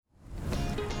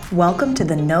Welcome to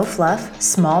the No Fluff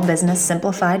Small Business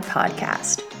Simplified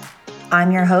podcast. I'm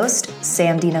your host,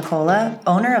 Sam DiNicola,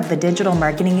 owner of the digital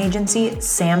marketing agency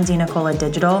Sam DiNicola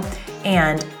Digital,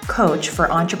 and coach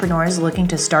for entrepreneurs looking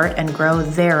to start and grow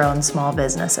their own small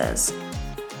businesses.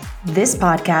 This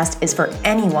podcast is for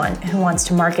anyone who wants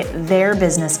to market their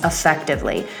business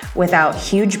effectively without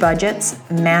huge budgets,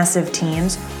 massive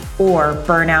teams, or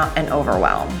burnout and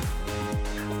overwhelm.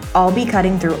 I'll be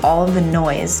cutting through all of the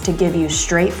noise to give you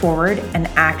straightforward and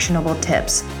actionable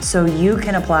tips so you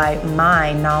can apply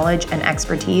my knowledge and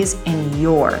expertise in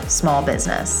your small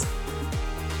business.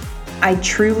 I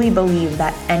truly believe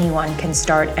that anyone can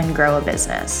start and grow a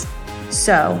business.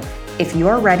 So, if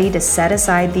you're ready to set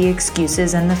aside the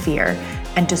excuses and the fear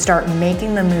and to start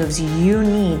making the moves you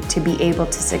need to be able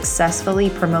to successfully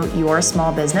promote your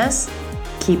small business,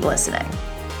 keep listening.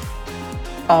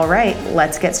 All right,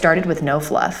 let's get started with no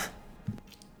fluff.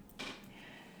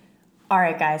 All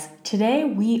right, guys, today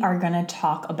we are going to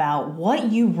talk about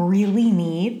what you really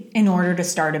need in order to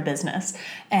start a business.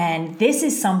 And this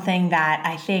is something that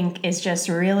I think is just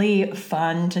really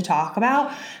fun to talk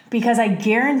about because I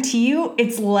guarantee you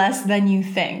it's less than you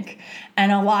think.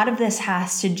 And a lot of this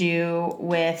has to do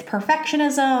with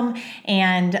perfectionism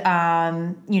and,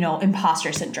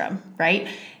 imposter syndrome, right?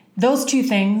 Those two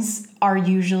things are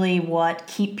usually what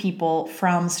keep people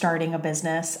from starting a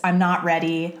business. I'm not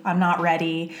ready.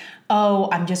 Oh,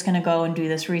 I'm just going to go and do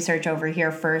this research over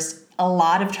here first. A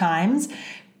lot of times,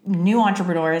 new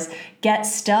entrepreneurs get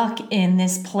stuck in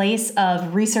this place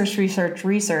of research,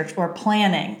 or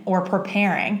planning or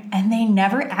preparing, and they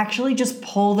never actually just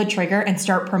pull the trigger and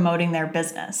start promoting their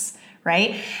business,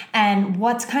 right? And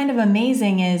what's kind of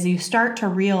amazing is you start to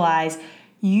realize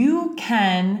you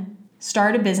can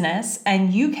start a business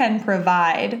and you can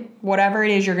provide whatever it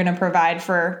is you're going to provide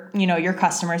for, your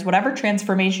customers, whatever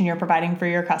transformation you're providing for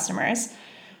your customers,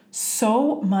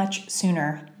 so much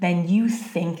sooner than you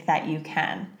think that you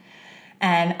can.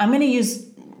 And I'm going to use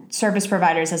service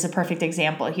providers as a perfect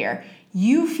example here.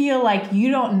 You feel like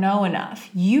you don't know enough.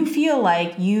 You feel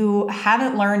like you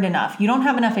haven't learned enough. You don't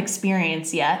have enough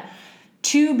experience yet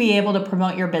to be able to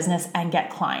promote your business and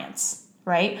get clients,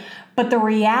 right? But the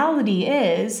reality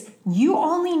is you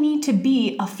only need to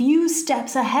be a few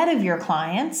steps ahead of your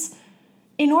clients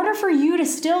in order for you to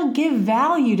still give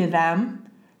value to them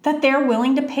that they're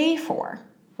willing to pay for,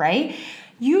 right?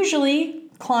 Usually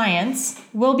clients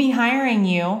will be hiring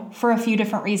you for a few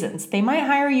different reasons. They might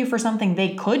hire you for something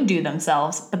they could do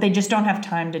themselves, but they just don't have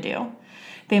time to do.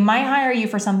 They might hire you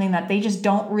for something that they just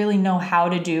don't really know how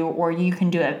to do, or you can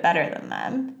do it better than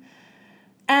them.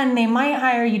 And they might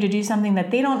hire you to do something that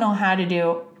they don't know how to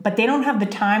do, but they don't have the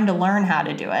time to learn how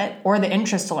to do it, or the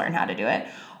interest to learn how to do it,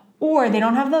 or they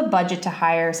don't have the budget to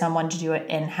hire someone to do it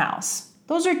in-house.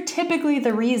 Those are typically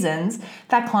the reasons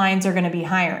that clients are going to be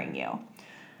hiring you.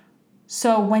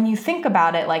 So when you think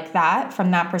about it like that,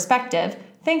 from that perspective,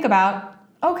 think about,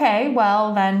 okay,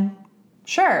 well then,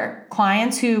 sure,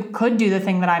 clients who could do the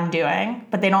thing that I'm doing,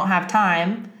 but they don't have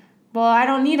time, well, I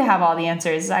don't need to have all the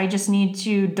answers. I just need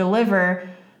to deliver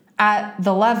at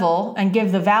the level and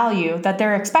give the value that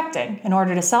they're expecting in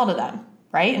order to sell to them,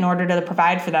 right? In order to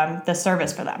provide for them the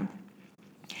service for them.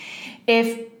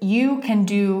 If you can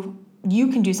do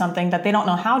something that they don't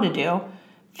know how to do,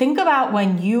 think about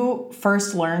when you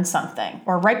first learned something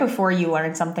or right before you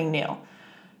learned something new.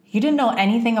 You didn't know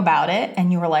anything about it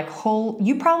and you were like,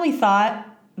 you probably thought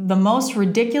the most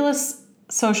ridiculous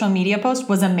social media post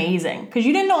was amazing because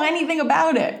you didn't know anything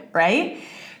about it, right?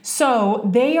 So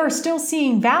they are still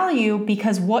seeing value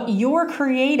because what you're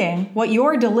creating, what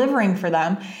you're delivering for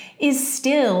them is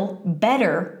still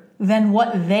better than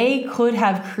what they could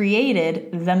have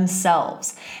created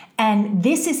themselves. And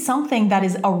this is something that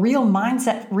is a real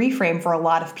mindset reframe for a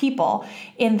lot of people,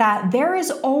 in that there is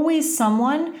always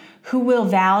someone who will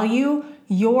value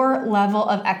your level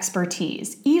of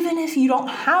expertise, even if you don't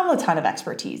have a ton of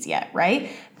expertise yet, right?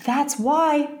 That's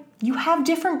why you have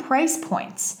different price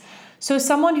points. So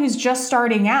someone who's just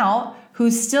starting out,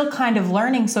 who's still kind of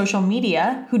learning social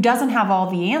media, who doesn't have all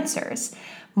the answers,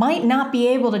 might not be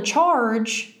able to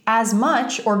charge as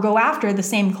much or go after the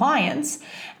same clients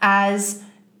as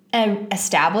an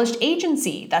established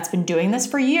agency that's been doing this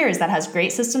for years, that has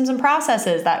great systems and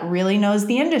processes, that really knows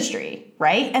the industry,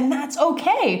 right? And that's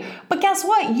okay. But guess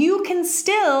what? You can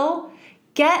still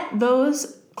get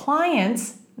those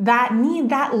clients that need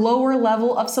that lower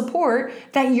level of support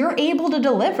that you're able to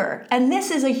deliver. And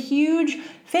this is a huge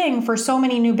thing for so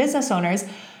many new business owners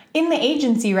in the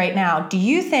agency right now. Do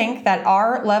you think that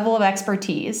our level of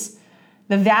expertise,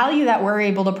 the value that we're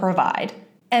able to provide,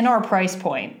 and our price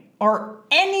point are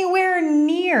anywhere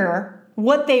near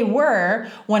what they were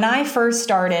when I first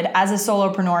started as a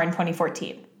solopreneur in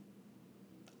 2014?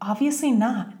 Obviously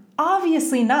not.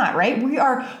 Obviously not, right? We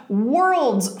are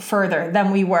worlds further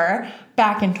than we were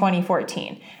back in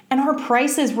 2014. And our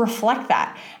prices reflect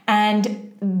that.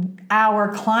 And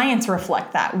our clients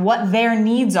reflect that. What their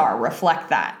needs are reflect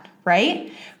that,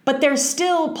 right? But there's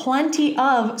still plenty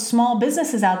of small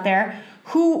businesses out there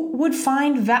who would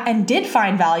find and did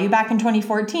find value back in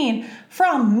 2014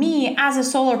 from me as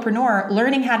a solopreneur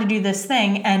learning how to do this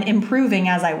thing and improving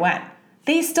as I went.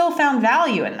 They still found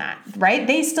value in that, right?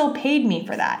 They still paid me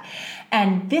for that.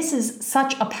 And this is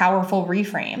such a powerful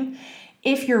reframe.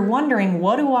 If you're wondering,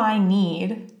 what do I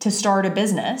need to start a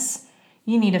business?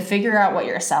 You need to figure out what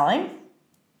you're selling.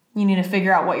 You need to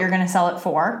figure out what you're going to sell it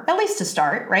for, at least to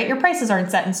start, right? Your prices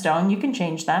aren't set in stone. You can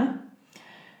change them.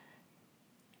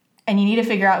 And you need to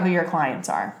figure out who your clients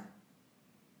are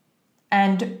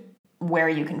and where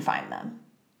you can find them.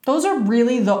 Those are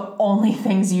really the only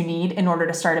things you need in order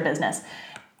to start a business.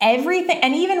 Everything,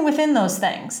 and even within those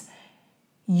things,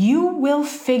 you will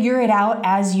figure it out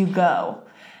as you go.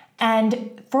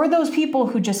 And for those people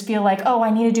who just feel like, oh,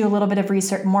 I need to do a little bit of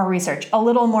research, a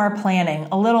little more planning,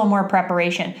 a little more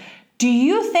preparation. Do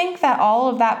you think that all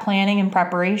of that planning and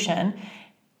preparation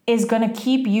is going to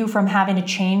keep you from having to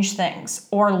change things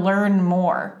or learn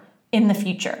more in the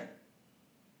future?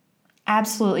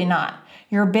 Absolutely not.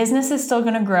 Your business is still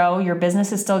going to grow. Your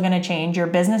business is still going to change. Your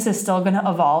business is still going to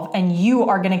evolve, and you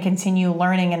are going to continue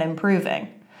learning and improving.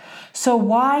 So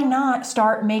why not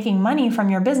start making money from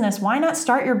your business? Why not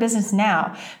start your business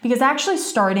now? Because actually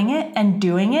starting it and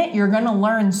doing it, you're going to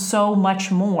learn so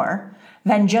much more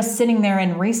than just sitting there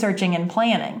and researching and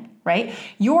planning, right?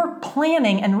 You're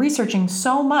planning and researching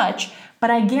so much, but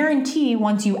I guarantee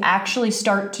once you actually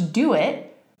start to do it,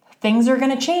 things are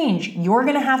going to change. You're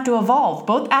going to have to evolve,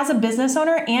 both as a business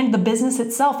owner and the business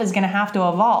itself is going to have to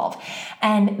evolve.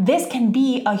 And this can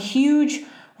be a huge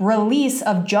release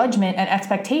of judgment and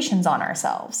expectations on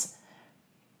ourselves.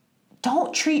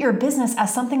 Don't treat your business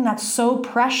as something that's so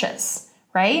precious,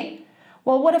 right?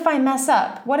 Well, what if I mess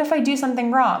up? What if I do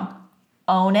something wrong?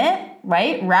 Own it,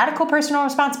 right? Radical personal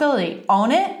responsibility.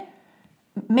 Own it,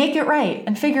 make it right,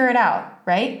 and figure it out,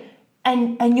 right?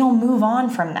 And you'll move on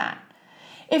from that.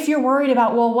 If you're worried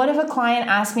about, well, what if a client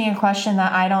asks me a question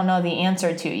that I don't know the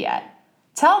answer to yet?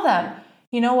 Tell them,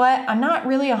 you know what, I'm not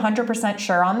really 100%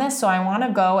 sure on this, so I want to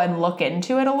go and look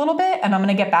into it a little bit, and I'm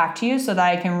going to get back to you so that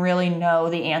I can really know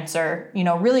the answer,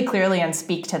 really clearly and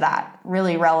speak to that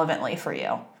really relevantly for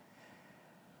you.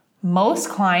 Most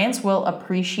clients will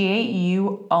appreciate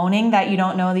you owning that you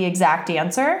don't know the exact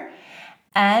answer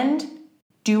and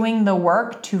doing the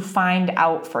work to find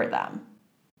out for them,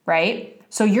 right?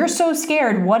 So you're so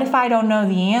scared, what if I don't know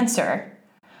the answer?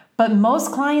 But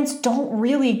most clients don't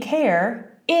really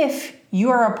care if you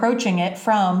are approaching it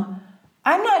from,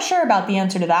 I'm not sure about the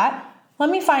answer to that. Let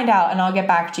me find out and I'll get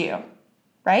back to you,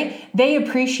 right? They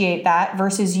appreciate that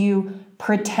versus you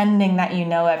pretending that you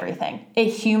know everything. It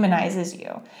humanizes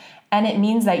you. And it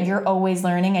means that you're always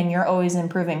learning and you're always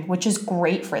improving, which is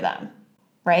great for them,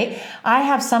 right? I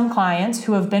have some clients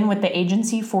who have been with the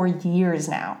agency for years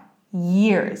now,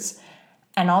 years.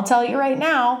 And I'll tell you right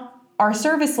now, our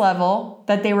service level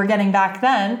that they were getting back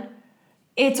then,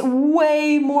 it's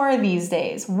way more these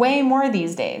days.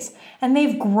 And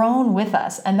they've grown with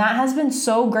us. And that has been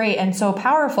so great and so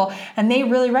powerful. And they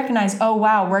really recognize, oh,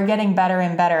 wow, we're getting better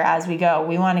and better as we go.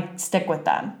 We want to stick with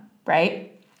them,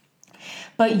 right?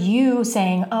 But you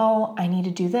saying, oh, I need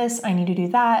to do this, I need to do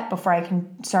that before I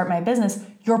can start my business,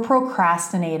 you're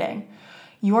procrastinating.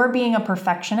 You're being a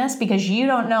perfectionist because you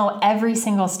don't know every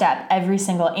single step, every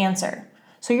single answer.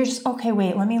 So you're just, okay,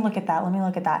 wait, let me look at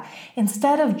that.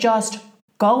 Instead of just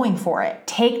going for it,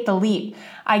 take the leap.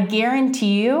 I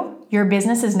guarantee you, your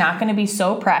business is not going to be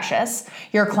so precious.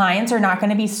 Your clients are not going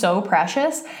to be so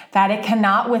precious that it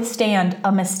cannot withstand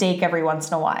a mistake every once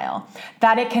in a while.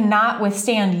 That it cannot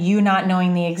withstand you not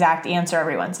knowing the exact answer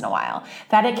every once in a while.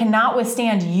 That it cannot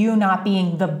withstand you not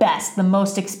being the best, the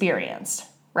most experienced,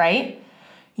 right?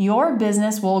 Your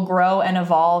business will grow and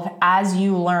evolve as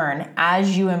you learn,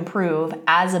 as you improve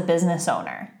as a business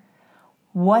owner.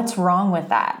 What's wrong with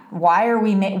that? Why are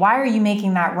you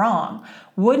making that wrong?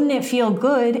 Wouldn't it feel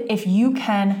good if you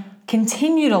can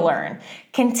continue to learn,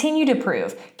 continue to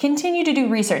prove, continue to do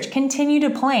research, continue to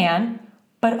plan,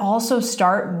 but also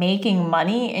start making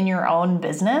money in your own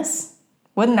business?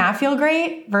 Wouldn't that feel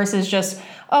great? Versus just,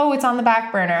 oh, it's on the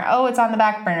back burner.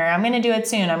 I'm going to do it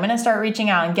soon. I'm going to start reaching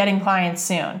out and getting clients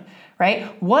soon,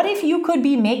 right? What if you could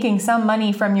be making some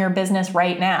money from your business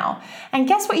right now? And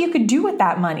guess what you could do with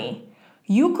that money?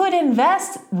 You could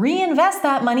reinvest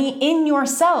that money in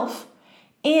yourself.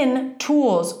 in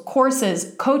tools,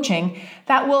 courses, coaching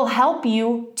that will help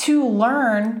you to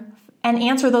learn and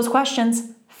answer those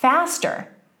questions faster,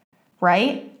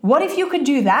 right? What if you could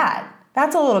do that?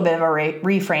 That's a little bit of a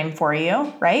reframe for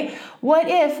you, right? What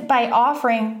if by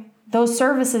offering those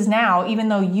services now, even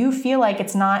though you feel like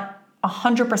it's not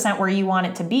 100% where you want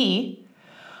it to be,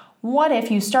 what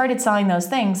if you started selling those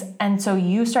things and so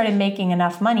you started making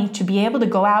enough money to be able to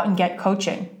go out and get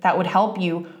coaching that would help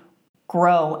you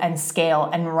grow and scale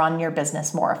and run your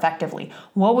business more effectively?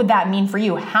 What would that mean for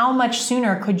you? How much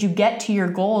sooner could you get to your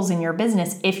goals in your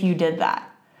business if you did that?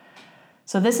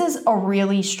 So this is a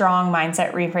really strong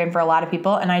mindset reframe for a lot of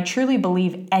people, and I truly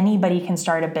believe anybody can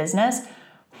start a business,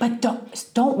 but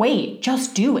don't wait,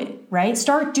 just do it, right?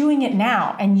 Start doing it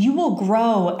now and you will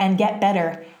grow and get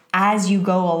better as you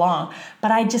go along.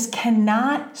 But I just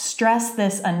cannot stress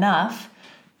this enough.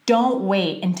 Don't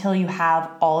wait until you have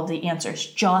all of the answers.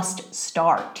 Just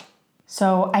start.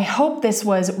 So I hope this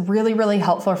was really, really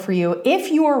helpful for you.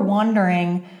 If you are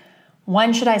wondering,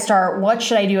 when should I start? What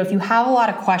should I do? If you have a lot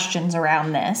of questions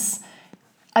around this,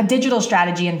 a digital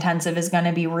strategy intensive is going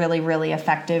to be really, really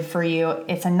effective for you.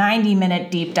 It's a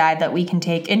 90-minute deep dive that we can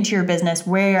take into your business,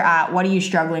 where you're at, what are you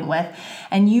struggling with,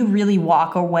 and you really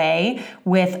walk away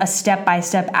with a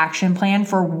step-by-step action plan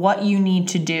for what you need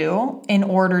to do in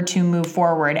order to move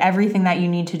forward, everything that you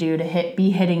need to do to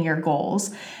be hitting your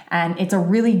goals. And it's a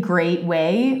really great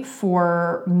way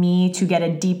for me to get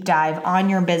a deep dive on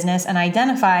your business and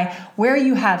identify where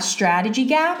you have strategy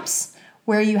gaps,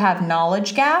 where you have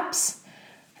knowledge gaps,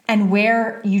 and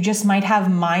where you just might have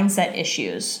mindset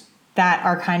issues that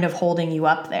are kind of holding you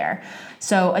up there.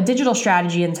 So a digital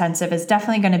strategy intensive is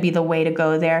definitely going to be the way to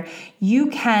go there. You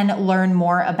can learn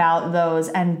more about those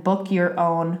and book your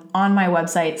own on my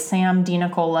website,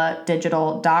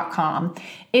 samdinicoladigital.com.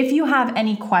 If you have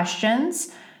any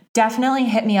questions, definitely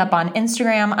hit me up on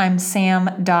Instagram. I'm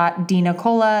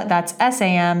sam.dinicola. That's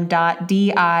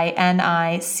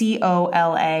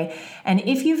sam.dinicola. And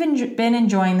if you've been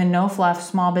enjoying the No Fluff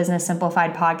Small Business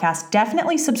Simplified podcast,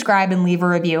 definitely subscribe and leave a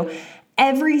review.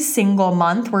 Every single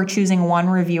month, we're choosing one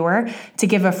reviewer to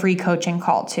give a free coaching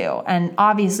call to. And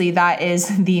obviously, that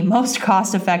is the most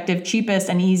cost-effective, cheapest,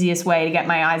 and easiest way to get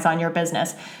my eyes on your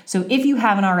business. So if you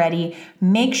haven't already,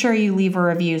 make sure you leave a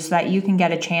review so that you can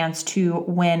get a chance to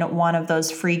win one of those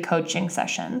free coaching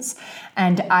sessions.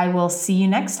 And I will see you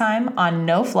next time on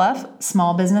No Fluff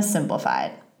Small Business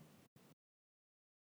Simplified.